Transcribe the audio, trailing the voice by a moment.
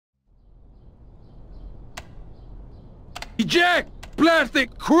Jack!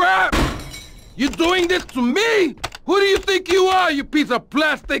 Plastic crap! You doing this to me? Who do you think you are, you piece of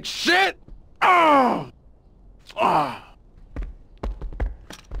plastic shit? Oh! Oh!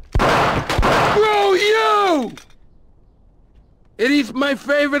 Screw you! It is my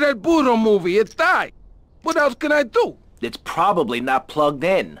favorite El Burro movie. It's died. What else can I do? It's probably not plugged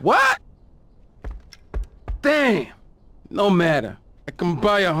in. What? Damn. No matter. I can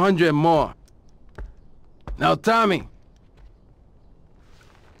buy 100 more. Now, Tommy.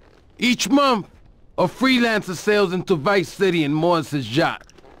 Each month, a freelancer sails into Vice City in Morris's yacht.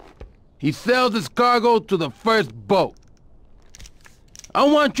 He sells his cargo to the first boat. I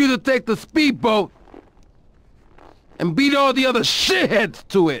want you to take the speedboat and beat all the other shitheads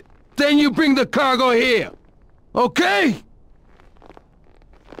to it. Then you bring the cargo here. Okay?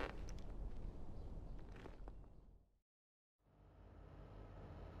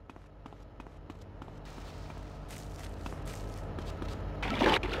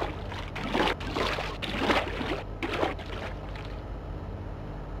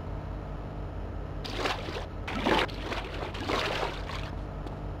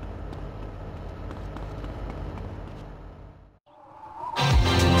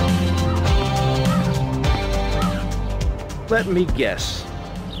 Let me guess.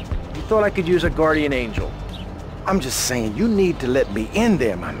 You thought I could use a guardian angel. I'm just saying, you need to let me in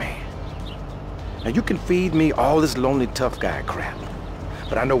there, my man. Now, you can feed me all this lonely tough guy crap,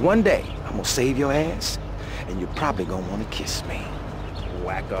 but I know one day I'm gonna save your ass, and you're probably gonna want to kiss me.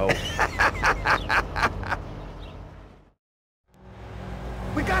 Wacko.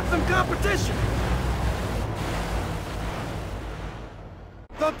 We got some competition!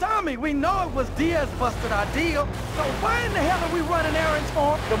 So, Tommy, we know it was Diaz busted our deal, so why in the hell are we running errands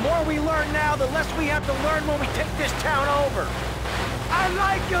for him? The more we learn now, the less we have to learn when we take this town over. I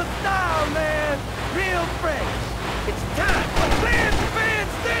like your style, man! Real fresh! It's time for Dance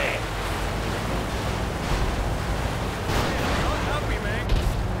Fans Dance! Don't help me, man.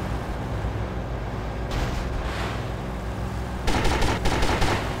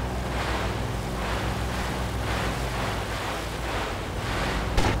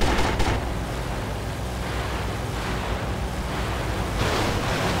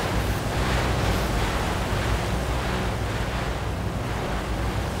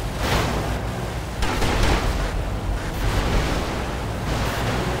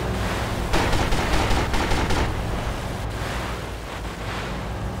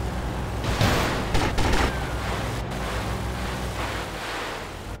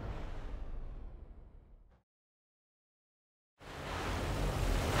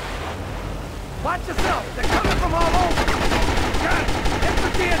 Watch yourself! They're coming from all over! Got it! Hit the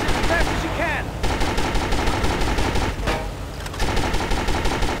Diaz as fast as you can!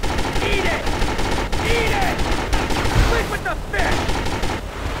 Eat it! Eat it! Sleep with the fish!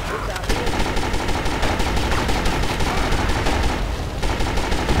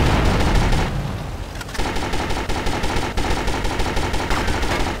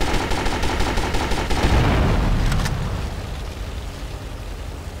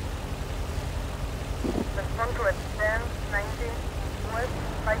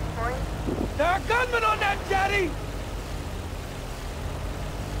 There are gunmen on that jetty!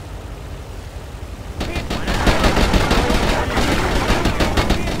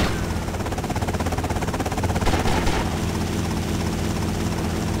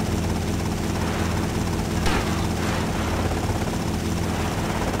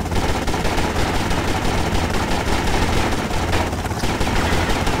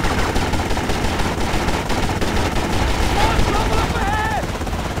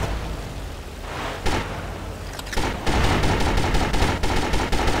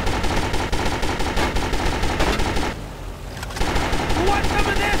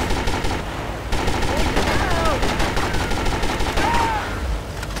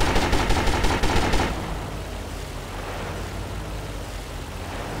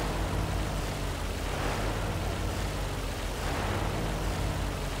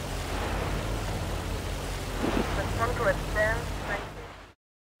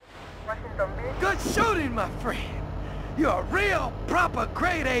 Good shooting, my friend. You're a real, proper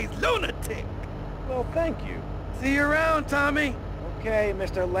grade-A lunatic. Well, thank you. See you around, Tommy. Okay,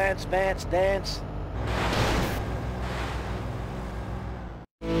 Mr. Lance Vance Dance.